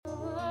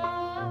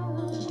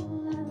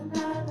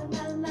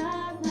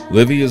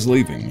Livy is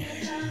leaving.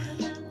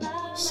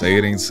 Say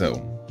it ain't so.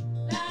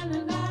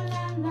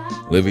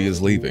 Livy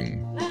is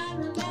leaving.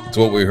 It's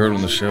what we heard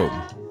on the show.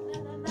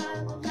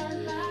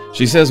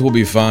 She says we'll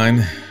be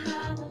fine,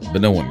 but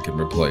no one can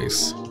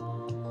replace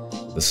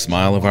the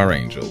smile of our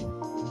angel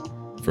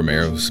from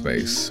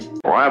aerospace.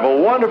 Well, I have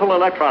a wonderful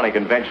electronic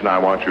invention I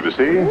want you to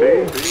see.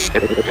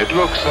 It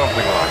looks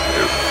something like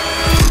this.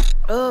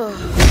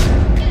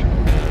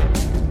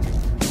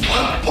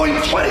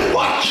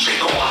 1.21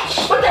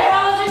 gigawatts. What the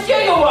hell is a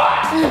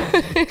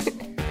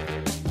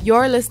gigawatt?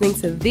 You're listening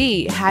to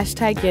the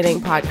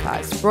 #Getting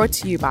podcast, brought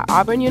to you by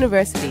Auburn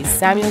University's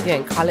Samuel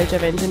Ginn College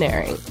of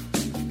Engineering.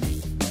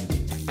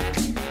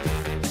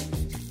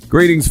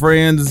 Greetings,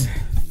 friends,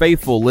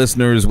 faithful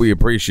listeners. We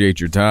appreciate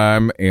your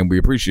time, and we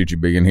appreciate you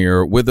being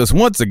here with us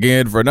once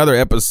again for another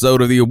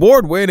episode of the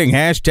award-winning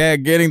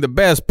 #Getting the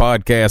best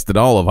podcast in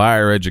all of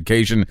higher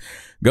education.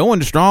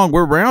 Going strong.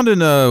 We're rounding,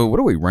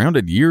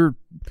 rounded year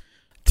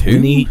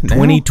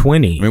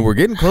 2020. I mean, we're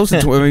getting close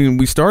to.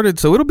 We started,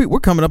 so we're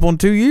coming up on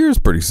 2 years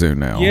pretty soon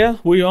now. Yeah,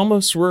 we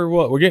almost were.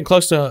 We're getting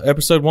close to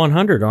episode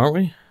 100, aren't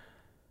we?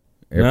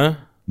 No,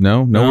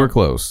 we're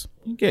close.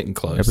 Getting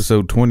close.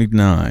 Episode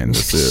 29.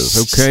 This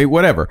is okay.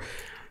 Whatever.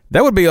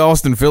 That would be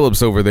Austin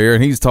Phillips over there,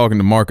 and he's talking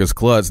to Marcus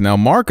Klutz. Now,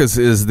 Marcus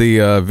is the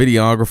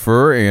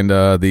videographer and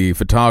the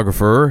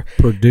photographer,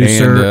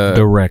 producer, and,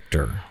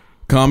 director.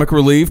 Comic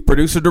relief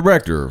producer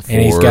director,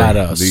 and he's got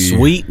a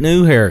sweet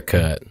new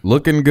haircut,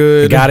 looking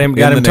good. Got him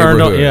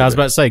turned on. Yeah, I was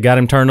about to say, got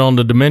him turned on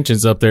to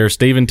Dimensions up there.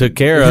 Steven took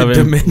care of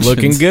him,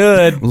 looking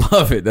good.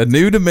 Love it. A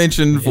new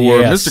dimension for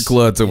Mr.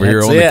 Klutz over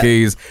here on the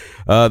keys.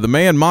 The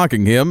man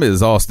mocking him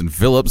is Austin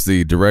Phillips,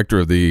 the director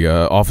of the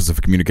Office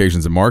of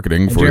Communications and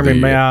Marketing. And Jeremy,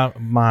 may I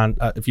mind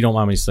if you don't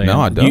mind me saying?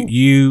 No, I don't.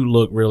 You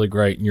look really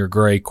great in your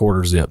gray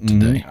quarter zip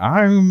today.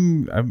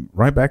 I'm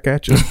right back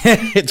at you.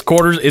 It's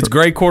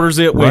gray quarter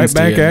zip. Right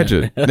Wednesday, back at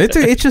you.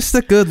 It's just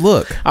a good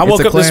look. I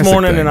woke up this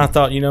morning and I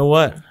thought, you know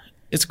what?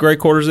 It's a gray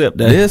quarter zip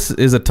day. This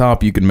is a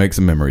top you can make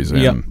some memories in.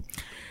 Yep.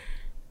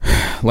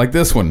 Like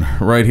this one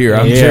right here.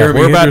 I'm Jeremy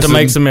We're about to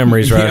make some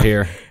memories right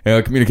here.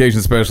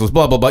 Communication specialist,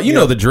 blah, blah, blah. You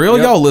know the drill.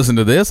 Y'all listen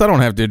to this. I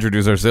don't have to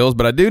introduce ourselves,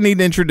 but I do need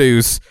to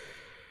introduce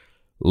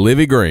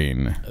Livy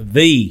Green.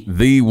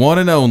 The one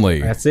and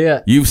only. That's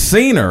it. You've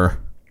seen her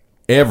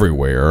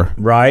everywhere.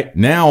 Right.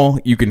 Now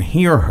you can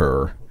hear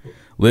her.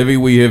 Livy,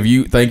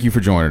 thank you for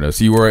joining us.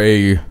 You are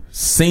a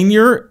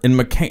senior in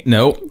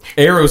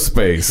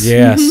aerospace.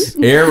 Yes.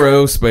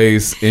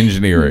 Aerospace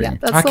engineering.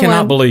 Yeah, I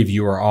cannot believe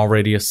you are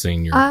already a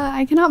senior.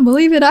 I cannot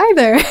believe it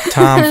either.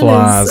 Time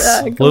flies.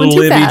 Little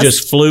Livy fast.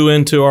 just flew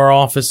into our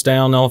office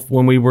down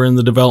when we were in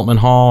the development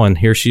hall, and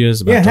here she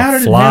is about to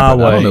fly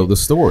away. I don't know the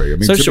story. I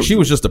mean, So she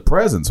was just a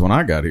presence when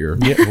I got here.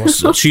 Yeah, well,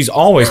 so she's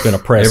always been a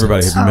presence.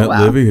 Everybody, have you met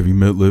Livy? Have you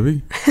met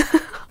Livy?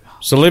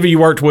 So, Livy, you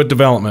worked with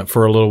development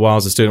for a little while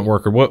as a student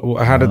worker.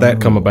 How did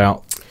that come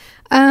about?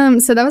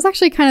 So that was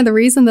actually kind of the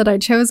reason that I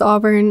chose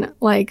Auburn,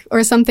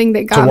 or something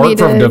that got me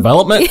to work from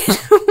development.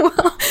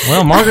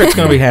 Well, Margaret's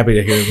going to be happy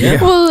to hear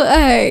that.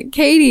 Well,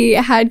 Katie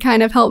had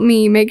kind of helped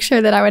me make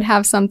sure that I would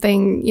have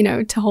something,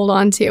 to hold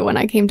on to when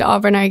I came to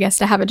Auburn, or I guess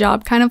to have a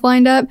job kind of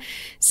lined up.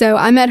 So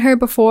I met her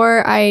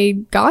before I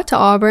got to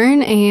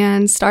Auburn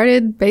and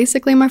started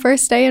basically my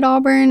first day at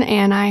Auburn,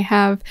 and I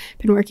have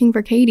been working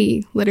for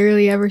Katie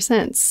literally ever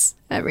since,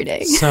 every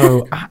day.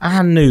 So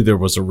I knew there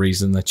was a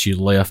reason that you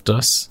left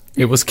us.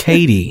 It was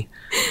Katie.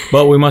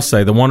 But we must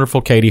say, the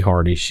wonderful Katie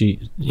Hardy, if she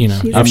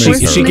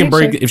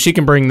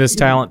can bring this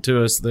talent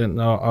to us, then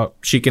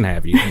she can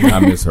have you. I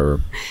miss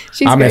her.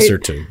 I miss her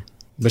too.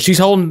 But she's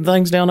holding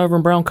things down over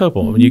in Brown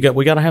Copel. Mm-hmm.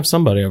 We got to have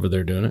somebody over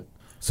there doing it.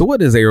 So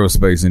what is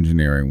aerospace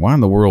engineering? Why in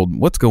the world?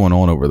 What's going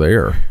on over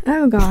there?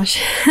 Oh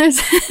gosh,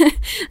 there's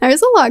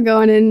a lot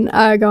going on in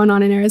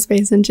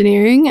aerospace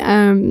engineering.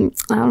 I don't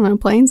know,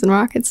 planes and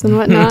rockets and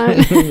whatnot.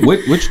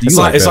 Which do you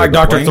like? It's like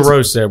Dr.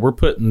 Thoreau said. We're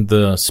putting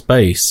the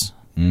space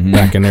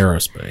back in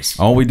aerospace.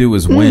 All we do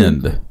is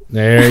wind.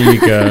 There you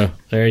go.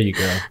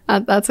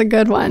 That's a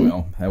good one.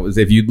 Well, that was,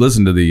 if you'd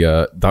listened to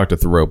the Dr.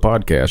 Thoreau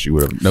podcast, you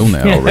would have known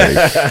that already.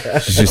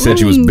 She said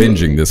she was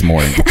binging this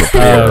morning to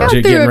prepare.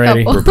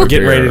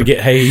 Getting ready to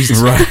get hazed.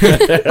 Right.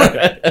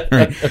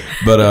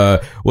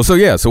 But,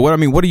 so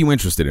what are you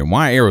interested in?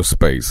 Why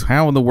aerospace?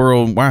 How in the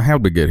world,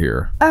 how'd we get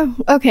here? Oh,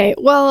 okay.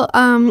 Well,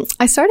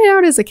 I started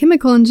out as a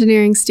chemical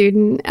engineering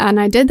student, and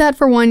I did that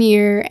for 1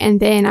 year,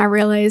 and then I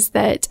realized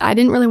that I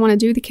didn't really want to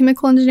do the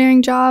chemical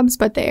engineering jobs,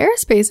 but the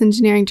aerospace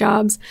engineering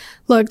jobs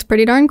looked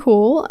pretty darn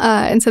cool.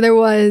 And so there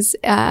was,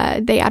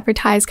 they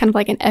advertised kind of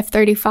like an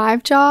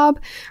F-35 job,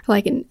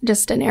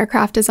 just an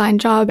aircraft design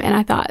job. And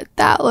I thought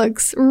that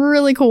looks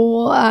really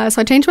cool.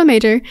 So I changed my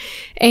major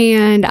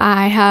and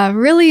I have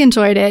really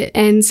enjoyed it.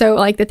 And so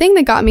the thing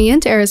that got me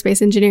into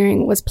aerospace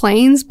engineering was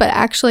planes, but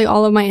actually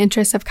all of my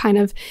interests have kind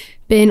of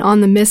been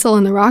on the missile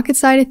and the rocket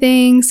side of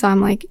things. So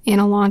I'm in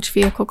a launch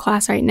vehicle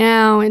class right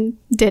now and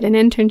did an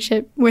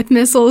internship with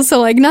missiles.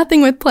 So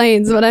nothing with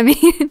planes, but I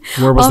mean,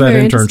 where was that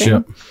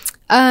internship?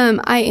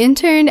 I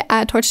interned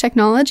at Torch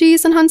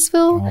Technologies in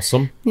Huntsville.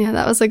 Awesome. Yeah,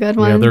 that was a good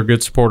one. Yeah, they're a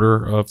good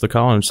supporter of the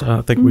college.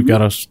 I think we've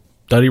got a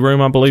study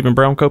room, I believe, in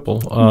Brown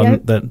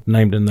Copel that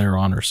named in their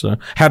honor. So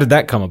how did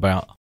that come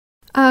about?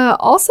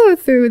 Also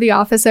through the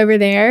office over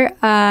there,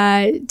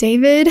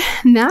 David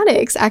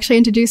Maddox actually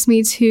introduced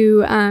me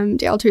to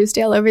Dale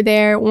Truesdale over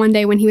there one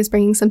day when he was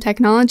bringing some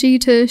technology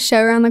to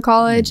show around the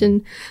college,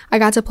 and I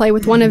got to play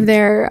with one of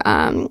their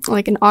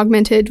like an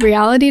augmented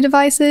reality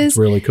devices. It's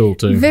really cool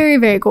too. Very,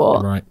 very cool.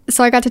 Right.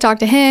 So I got to talk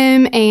to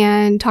him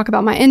and talk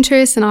about my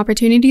interests and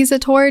opportunities at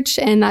Torch,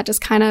 and that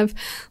just kind of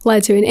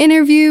led to an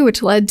interview,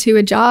 which led to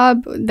a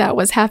job that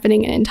was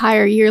happening an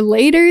entire year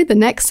later, the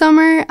next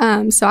summer.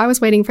 So I was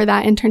waiting for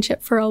that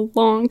internship for a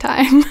long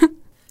time.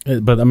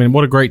 But I mean,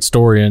 what a great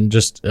story, and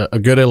just a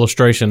good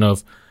illustration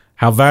of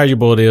how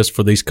valuable it is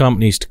for these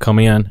companies to come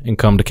in and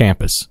come to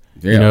campus.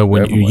 Yeah, you know,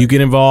 when definitely. you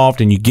get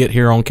involved and you get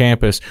here on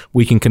campus,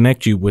 we can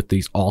connect you with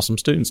these awesome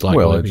students like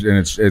Libby.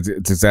 it's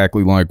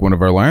exactly like one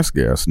of our last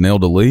guests,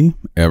 Nelda Lee.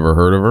 Ever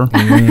heard of her?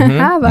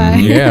 Have I?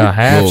 Yeah,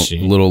 have she?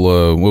 Little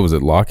what was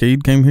it?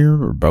 Lockheed came here,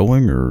 or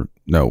Boeing, or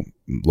no?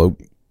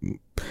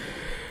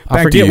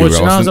 I forget which.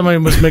 I mean, it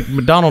was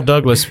McDonnell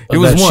Douglas. It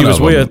was that one she was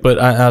of them. with, but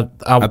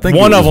I think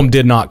one it of was- them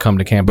did not come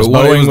to campus.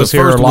 But Boeing it was was the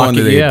here. first one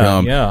that Lockheed, had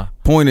come. yeah.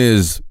 Point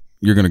is,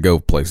 you're going to go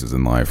places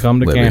in life. Come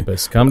to Libby.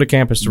 campus. Come to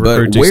campus to But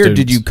recruit where these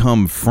did students. you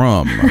come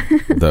from,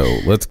 though?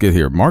 Let's get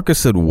here. Marcus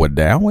said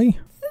Wadawi.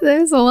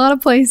 There's a lot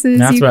of places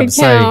That's you what I could was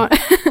about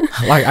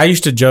count. Like, I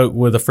used to joke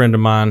with a friend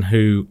of mine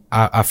who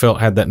I felt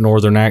had that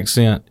northern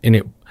accent,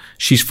 and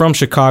she's from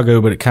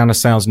Chicago, but it kind of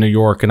sounds New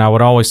York. And I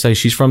would always say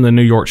she's from the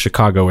New York,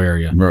 Chicago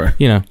area. Right.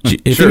 You know,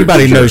 if Sure,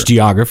 anybody sure. knows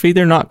geography,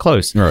 they're not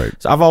close. Right.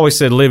 So I've always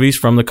said Libby's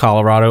from the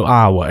Colorado,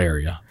 Iowa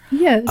area.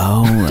 Yes.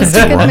 Oh, Just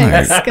a good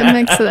mix. Good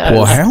mix of those.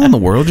 Well, how in the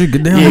world did you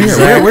get down here?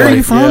 Exactly, Where are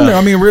you from? yeah.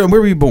 I mean, where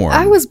were you born?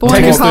 I was born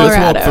Take in us through- let's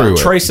walk Colorado. through it.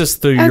 Trace us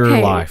through your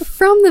Okay, life.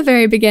 from the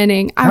very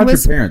beginning, I How'd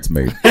was your parents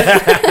meet?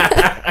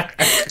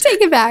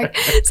 take it back.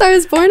 So I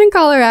was born in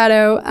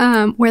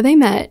Colorado, where they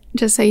met,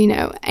 just so you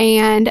know.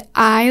 And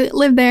I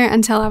lived there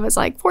until I was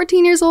like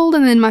 14 years old.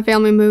 And then my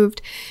family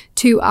moved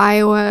to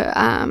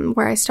Iowa,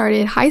 where I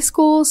started high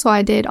school. So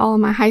I did all of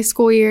my high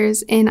school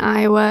years in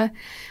Iowa.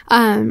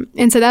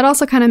 And so that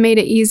also kind of made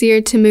it easier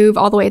to move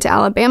all the way to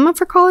Alabama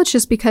for college,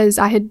 just because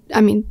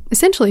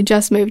essentially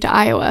just moved to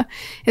Iowa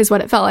is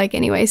what it felt like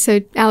anyway.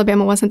 So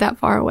Alabama wasn't that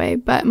far away.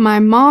 But my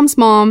mom's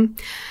mom,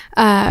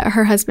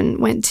 her husband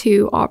went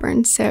to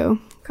Auburn. So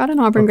got an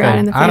Auburn grad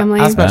in the family.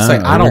 I was about to say,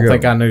 Ah, I there don't we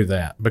think go. I knew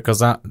that,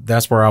 because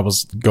that's where I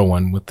was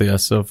going with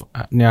this. Of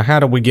now, how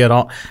do we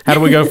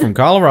go from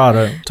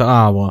Colorado to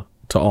Iowa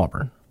to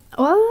Auburn?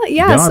 Well,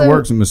 yeah. God so,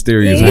 works in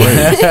mysterious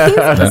ways.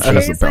 That's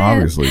just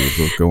obviously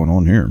what's going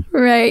on here.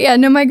 Right. Yeah.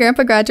 No, my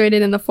grandpa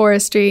graduated in the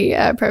forestry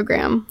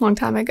program a long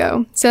time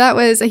ago. So that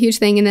was a huge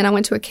thing. And then I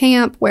went to a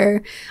camp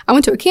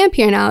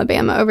here in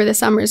Alabama over the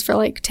summers for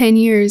like 10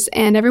 years.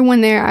 And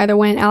everyone there either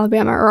went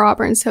Alabama or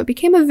Auburn. So it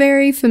became a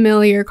very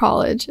familiar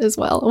college as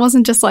well. It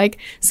wasn't just like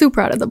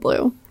super out of the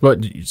blue.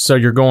 But so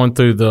you're going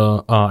through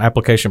the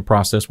application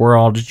process. Where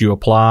all did you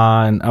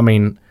apply? And I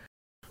mean,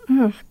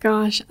 Oh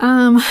gosh.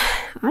 I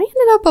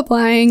ended up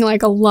applying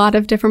like a lot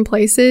of different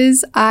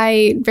places.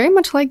 I very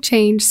much like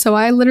change. So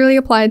I literally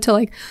applied to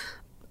like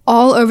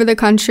all over the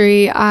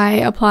country. I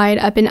applied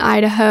up in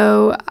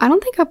Idaho. I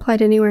don't think I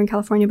applied anywhere in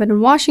California, but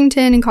in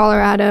Washington, in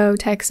Colorado,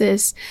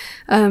 Texas,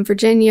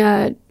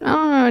 Virginia. I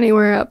don't know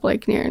anywhere up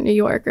like near New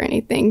York or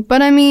anything.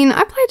 But I mean, I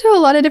applied to a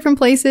lot of different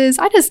places.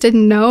 I just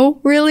didn't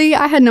know really.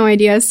 I had no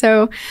idea.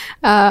 So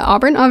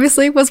Auburn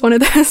obviously was one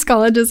of those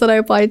colleges that I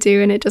applied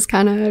to, and it just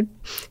kind of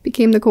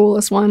became the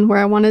coolest one where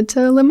I wanted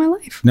to live my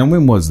life. Now,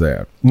 when was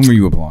that? When were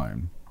you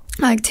applying?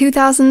 Like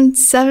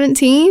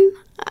 2017,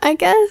 I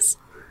guess.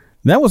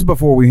 That was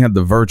before we had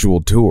the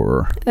virtual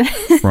tour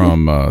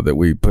from that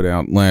we put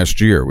out last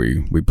year.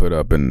 We put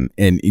up and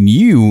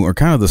you are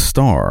kind of the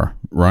star,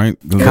 right?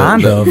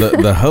 Kind of.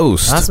 the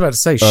host. I was about to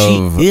say, of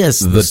she is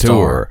the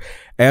tour.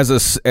 As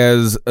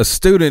a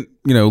student,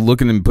 you know,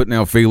 looking and putting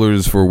out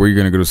feelers for where you're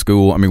going to go to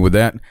school. I mean,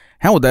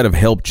 how would that have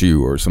helped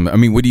you or something? I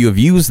mean, would you have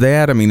used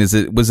that? I mean,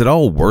 was it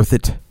all worth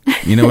it?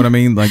 You know what I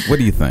mean? Like, what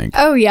do you think?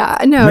 Oh yeah,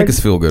 no, Make us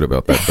feel good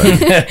about that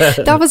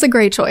thing. that was a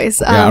great choice.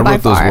 Yeah, I by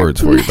wrote those far.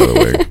 words for you, by the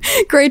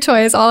way. Great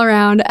choice all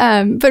around.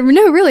 But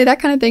no, really, that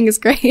kind of thing is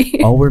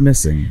great. All we're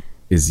missing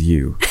is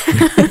you.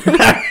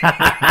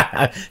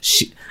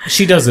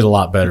 She does it a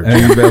lot better.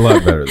 And you're a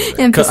lot better than that.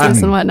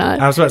 Emphasis and whatnot.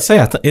 I was about to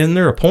say, isn't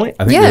there a point?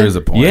 I think Yeah. there is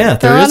a point. Yeah,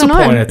 Throw there out is a an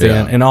arm. point at the Yeah.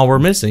 end, and all we're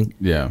missing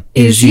Yeah.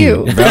 is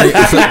you.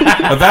 It's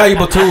a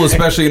valuable tool,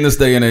 especially in this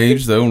day and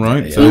age, though,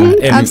 right? So,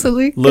 And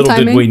Absolutely. Good Little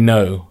did timing. we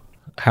know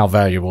how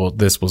valuable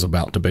this was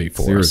about to be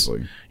for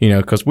Seriously. us. You know,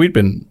 because we'd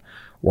been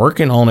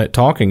working on it,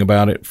 talking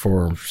about it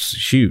for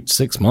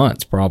 6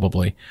 months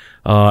probably,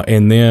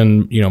 and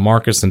then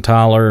Marcus and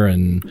Tyler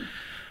and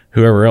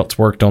whoever else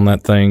worked on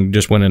that thing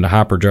just went into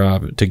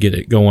hyperdrive to get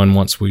it going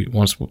once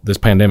this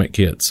pandemic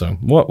hit. So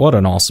what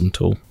an awesome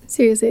tool!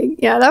 Seriously,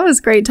 yeah, that was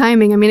great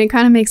timing. I mean, it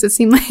kind of makes it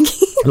seem like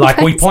Like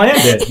we planned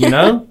it, you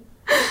know.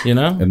 You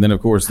know? And then,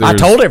 of course, I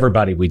told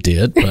everybody we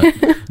did, but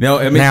no,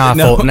 I mean,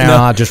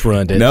 now I just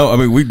ruined it. No, I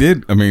mean, we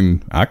did. I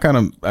mean, I kind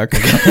of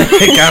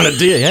It kind of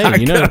did. Hey,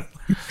 you know.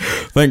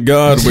 Thank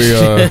God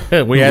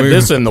we had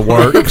this in the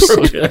works.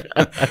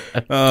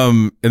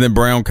 And then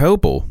Brown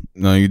Copel.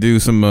 Now you do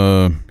some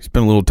you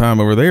spend a little time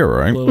over there,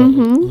 right?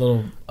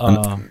 Little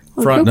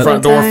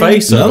front door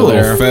face Another over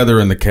little there. feather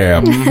in the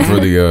cap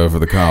for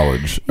the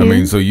college. I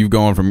mean, so you've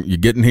gone from you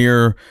getting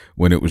here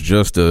when it was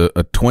just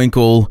a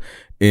twinkle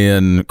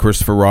in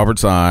Christopher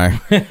Roberts' eye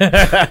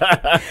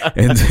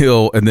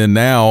and then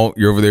now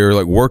you're over there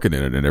like working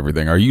in it and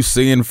everything. Are you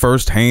seeing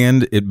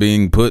firsthand it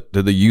being put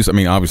to the use? I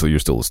mean, obviously you're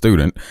still a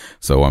student,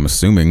 so I'm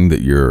assuming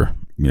that you're,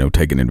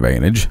 taking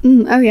advantage.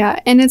 Oh yeah.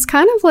 And it's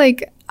kind of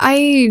like,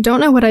 I don't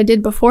know what I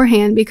did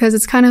beforehand because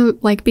it's kind of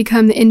like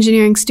become the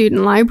engineering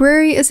student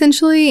library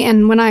essentially.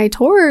 And when I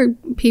tour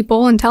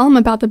people and tell them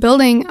about the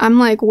building, I'm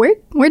like, where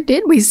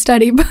did we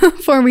study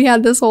before we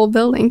had this whole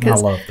building? I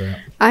love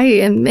that. I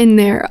am in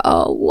there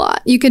a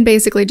lot. You can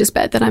basically just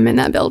bet that I'm in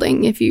that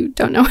building if you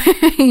don't know where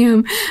I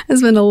am. I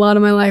spend a lot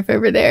of my life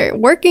over there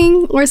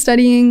working or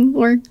studying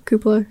or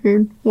cupola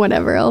or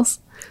whatever else.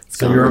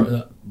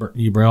 So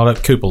you brought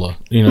up Cupola.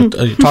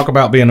 Talk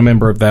about being a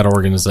member of that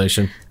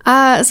organization.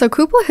 So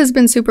Cupola has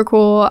been super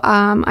cool.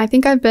 I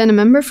think I've been a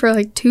member for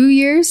like 2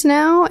 years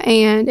now,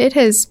 and it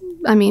has,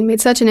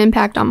 made such an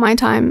impact on my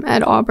time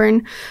at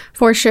Auburn,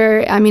 for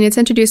sure. I mean, it's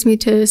introduced me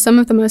to some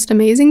of the most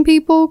amazing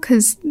people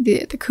because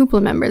the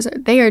Cupola members,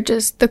 they are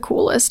just the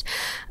coolest.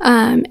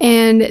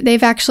 And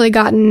they've actually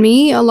gotten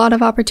me a lot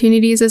of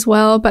opportunities as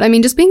well. But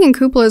just being in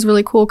Cupola is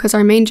really cool because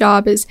our main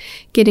job is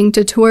getting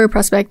to tour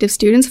prospective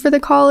students for the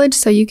college.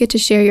 So you get to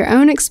share your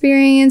own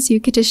experience. You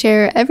get to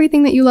share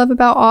everything that you love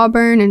about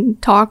Auburn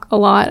and talk a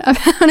lot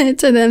about it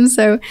to them.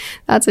 So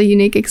that's a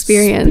unique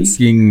experience.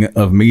 Speaking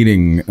of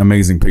meeting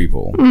amazing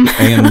people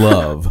and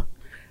love,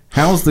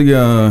 how's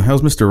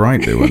Mr.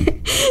 Wright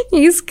doing?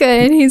 He's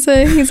good. He's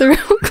a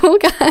real cool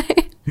guy.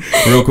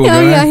 Real cool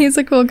guy? Yeah, he's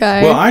a cool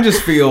guy. Well, I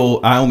just feel,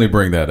 I only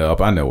bring that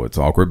up. I know it's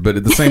awkward, but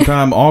at the same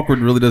time, awkward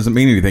really doesn't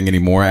mean anything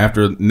anymore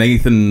after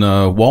Nathan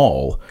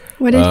Wall,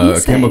 what did he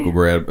say? chemical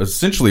grad,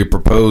 essentially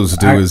proposed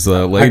to his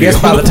lady. I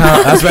guess by the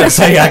time I was about to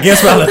say,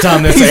 by the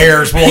time this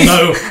airs,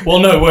 we'll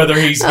know whether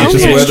he's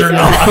engaged or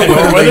not,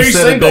 or whether he's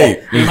single.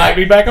 He might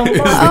be back on the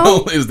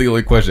phone. Is the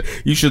only question.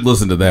 You should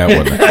listen to that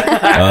one.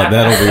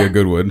 That'll be a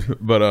good one.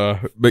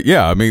 But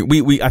yeah,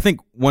 I think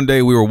one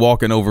day we were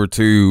walking over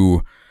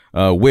to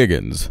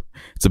Wiggins.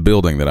 It's a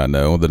building that I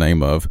know the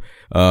name of.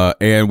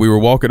 And we were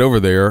walking over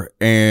there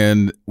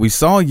and we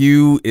saw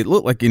you. It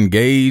looked like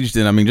engaged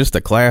and just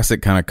a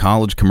classic kind of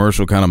college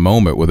commercial kind of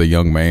moment with a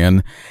young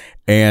man.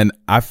 And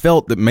I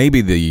felt that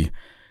maybe the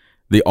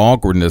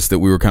awkwardness that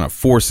we were kind of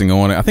forcing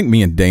on it. I think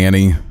me and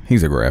Danny,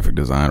 he's a graphic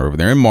designer over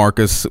there, and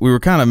Marcus, we were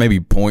kind of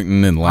maybe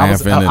pointing and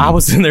laughing. I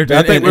was in there.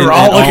 I think we were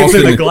all looking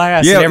through the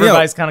glass, and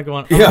everybody's kind of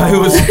going, oh. Yeah, it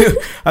was.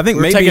 I think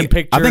maybe taking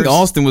pictures. I think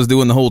Austin was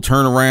doing the whole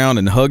turnaround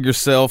and hug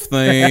yourself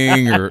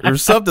thing, or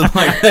something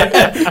like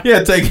that.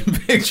 Yeah, taking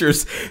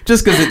pictures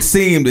just because it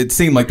seemed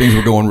like things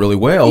were going really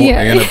well,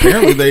 and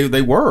apparently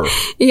they were.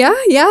 Yeah,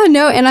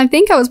 no, and I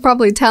think I was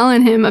probably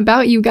telling him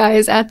about you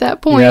guys at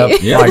that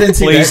point. Yeah, like,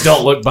 please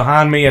don't look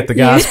behind me at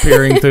the guys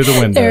peering through the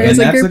window. There is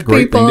and a that's group a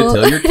great of people. thing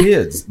to tell your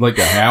kids, like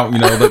how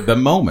the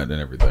moment and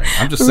everything.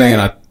 I'm just saying,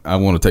 I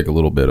want to take a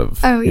little bit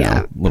of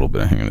a little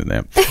bit of hanging in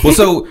that. Well,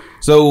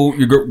 so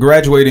you're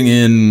graduating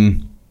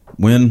in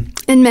when?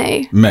 In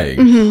May.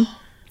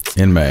 Mm-hmm.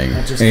 In May,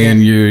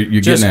 and you're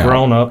just getting out.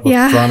 Grown up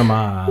in front of my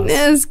eyes.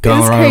 It's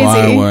Colorado, crazy.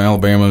 Iowa,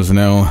 Alabama is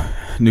now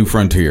new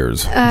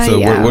frontiers.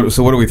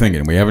 So what are we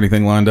thinking? Do we have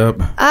anything lined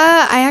up?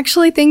 I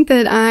actually think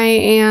that I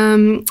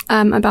am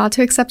about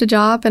to accept a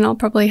job, and I'll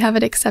probably have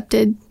it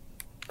accepted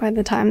by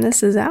the time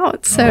this is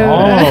out.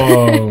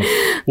 So,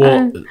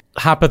 well,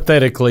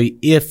 hypothetically,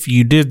 if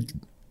you did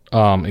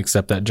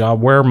accept that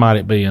job, where might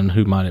it be and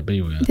who might it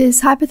be with?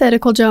 This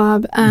hypothetical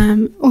job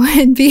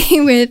would be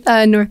with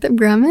Northrop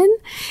Grumman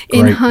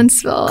in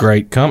Huntsville.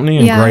 Great company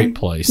and great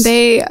place.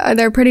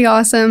 They're pretty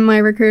awesome. My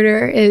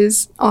recruiter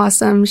is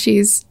awesome.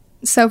 She's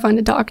so fun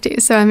to talk to.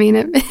 So,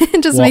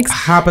 it just makes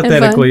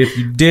hypothetically, if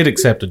you did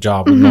accept a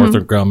job with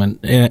Northrop Grumman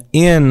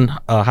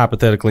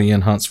hypothetically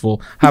in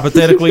Huntsville,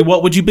 hypothetically,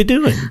 what would you be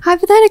doing?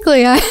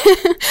 Hypothetically,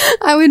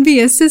 I would be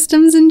a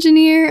systems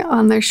engineer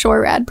on their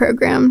SHORAD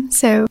program.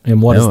 So,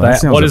 and what is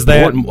that? What is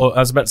important. that? I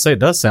was about to say, it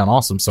does sound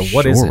awesome. So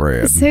what is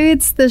it? So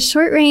it's the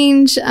short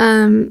range,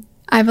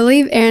 I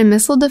believe, air and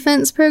missile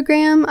defense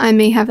program. I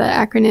may have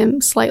that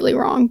acronym slightly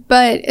wrong,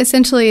 but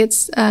essentially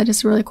it's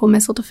just a really cool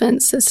missile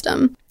defense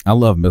system. I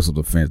love missile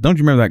defense. Don't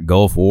you remember that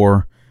Gulf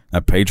War?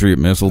 That Patriot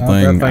missile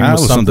thing? That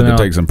was something to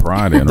take some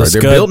pride in. Right?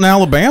 They're built in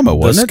Alabama,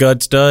 wasn't it? The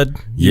Scud Stud.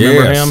 You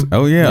remember him?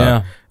 Oh,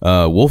 yeah.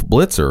 Wolf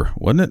Blitzer,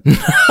 wasn't it?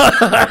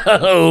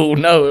 Oh,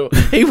 no.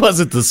 He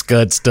wasn't the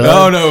Scud Stud.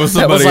 Oh, no, it was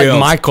somebody else. That was like else.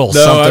 Michael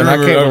something. I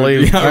can't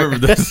believe. I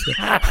remember this.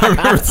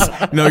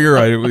 No, you're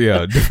right.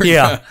 Yeah.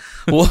 Yeah.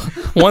 Well,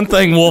 one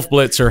thing Wolf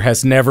Blitzer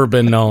has never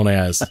been known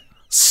as.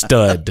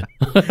 stud.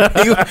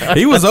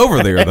 He was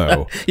over there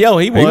though. Yo,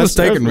 he was. He was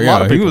taking me.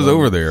 Yeah, he was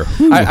over there.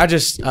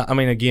 I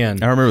mean,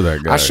 again, I remember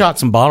that guy. I shot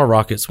some bottle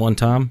rockets one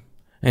time,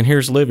 and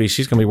here's Livy.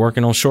 She's going to be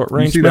working on short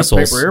range You see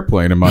missiles. that paper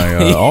airplane in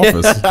my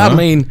office. I huh?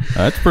 mean,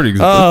 that's pretty.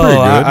 That's oh, pretty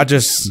good. I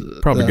just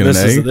Probably get an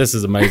A. This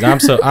is amazing.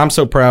 I'm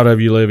so proud of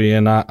you, Livy,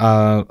 and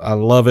I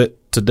love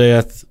it to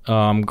death.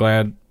 I'm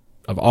glad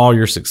of all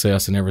your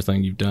success and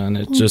everything you've done.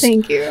 It's just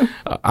Thank you.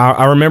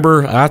 I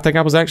remember, I think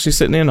I was actually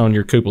sitting in on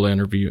your cupola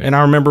interview, and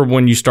I remember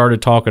when you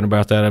started talking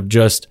about that, of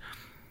just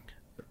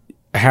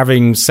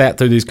having sat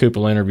through these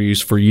cupola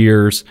interviews for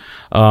years.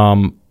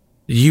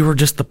 You were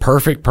just the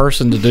perfect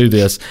person to do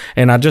this,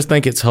 and I just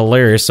think it's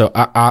hilarious. So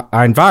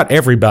I invite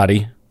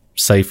everybody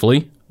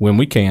safely when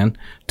we can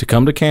to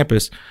come to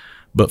campus.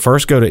 But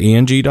first, go to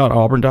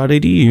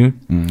eng.auburn.edu.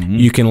 Mm-hmm.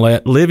 You can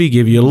let Livy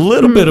give you a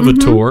little bit of a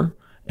tour,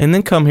 and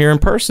then come here in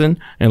person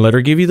and let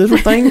her give you the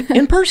thing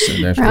in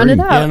person. That's Round true. it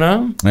out. You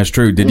know, That's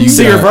true. Did you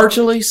see her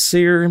virtually?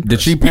 See her in person.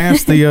 Did she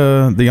pass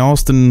the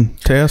Austin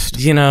test?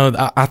 You know,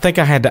 I think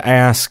I had to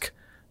ask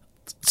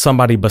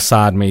somebody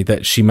beside me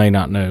that she may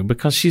not know,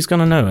 because she's going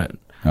to know it.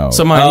 Oh.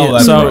 So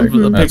That's right.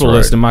 the That's people right.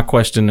 listening, my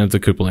question of the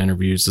cupola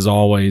interviews is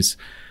always,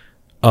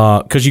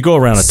 because you go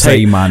around a Say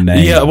table. my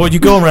name. Yeah, well, you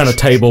go around a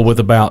table with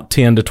about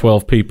 10 to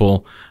 12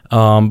 people,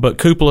 but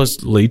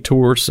cupolas lead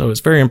tours, so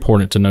it's very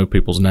important to know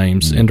people's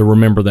names and to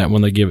remember that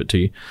when they give it to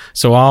you.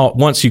 So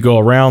once you go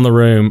around the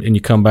room and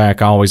you come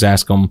back, I always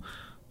ask them,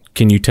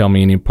 can you tell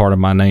me any part of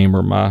my name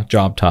or my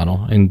job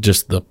title? And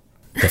just the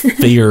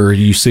fear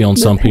you see on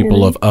some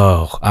people of,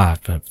 oh, I've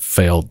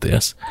failed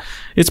this.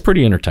 It's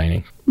pretty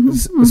entertaining.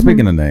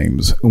 Speaking of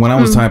names, when I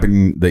was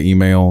typing the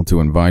email to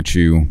invite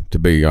you to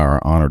be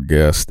our honored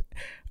guest,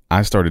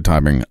 I started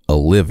typing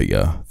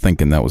Olivia,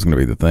 thinking that was going to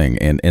be the thing,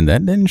 and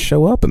that didn't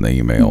show up in the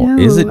email.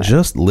 No. Is it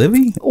just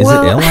Livy? Is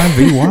Well- it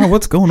Livy?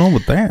 What's going on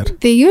with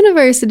that? The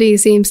university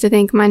seems to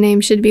think my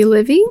name should be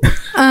Livy.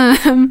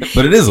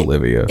 But it is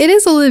Olivia. It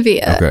is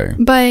Olivia. Okay.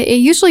 But it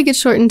usually gets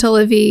shortened to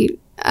Livy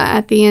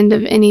at the end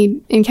of any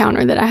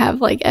encounter that I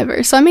have, like,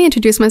 ever. So I may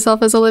introduce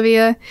myself as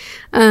Olivia,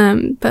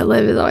 but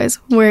Liv is always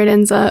where it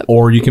ends up.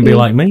 Or you can be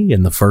like me.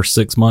 In the first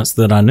 6 months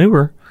that I knew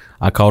her,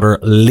 I called her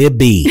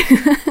Libby.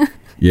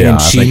 Yeah, And I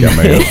think I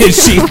may have.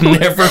 she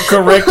never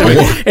corrected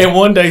me. And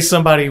one day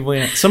somebody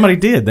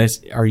did. They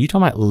said, are you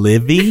talking about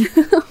Livy?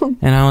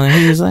 And I went,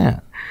 who is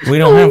that? We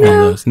don't have one of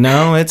those.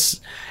 No,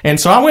 it's, and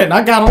so I went and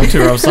I got onto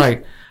her. I was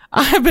like,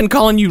 I have been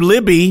calling you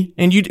Libby,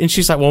 and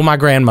she's like, well, my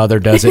grandmother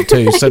does it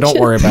too, so don't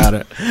worry about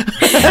it.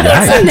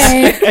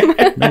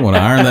 You want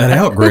to iron that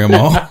out,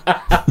 Grandma?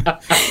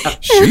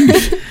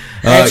 Sheesh.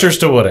 Answers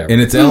to whatever. And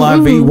it's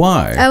Livy,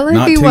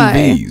 not two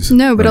Livy. V's.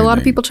 No, but a or lot of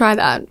anything. people try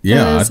that.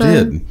 Yeah, I So-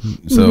 did.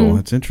 So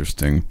it's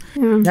interesting.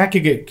 I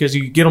could get, because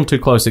you get them too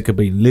close, it could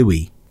be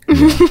Louis.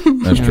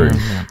 That's true.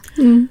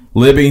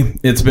 Libby,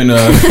 it's been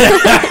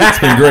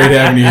great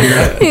having you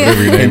here.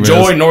 Whatever your name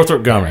Enjoy is.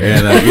 Northrop Grumman.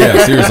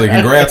 And seriously,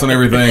 congrats on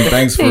everything.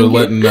 Thanks for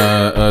letting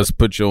us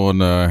put you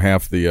on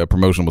half the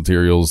promotional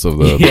materials of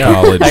the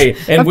college. Hey,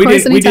 and Of we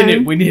course,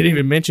 didn't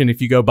even mention,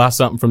 if you go buy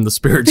something from the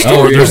Spirit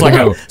Store, yeah, there's like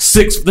no.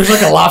 there's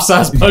like a life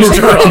size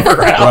poster of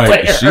her out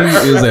Right, there. she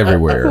is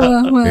everywhere.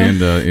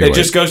 And anyway. It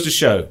just goes to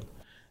show,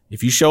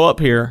 if you show up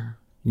here,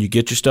 you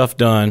get your stuff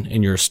done,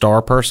 and you're a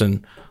star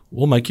person,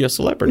 we'll make you a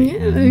celebrity.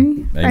 Right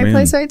Amen.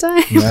 place, right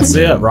time. That's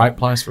it. Right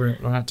place for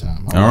it, right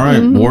time. All right,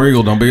 War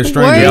Eagle, don't be a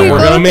stranger. War Yeah, Eagle.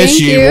 we're gonna miss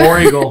Thank you, you. War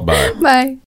Eagle. Bye. Bye.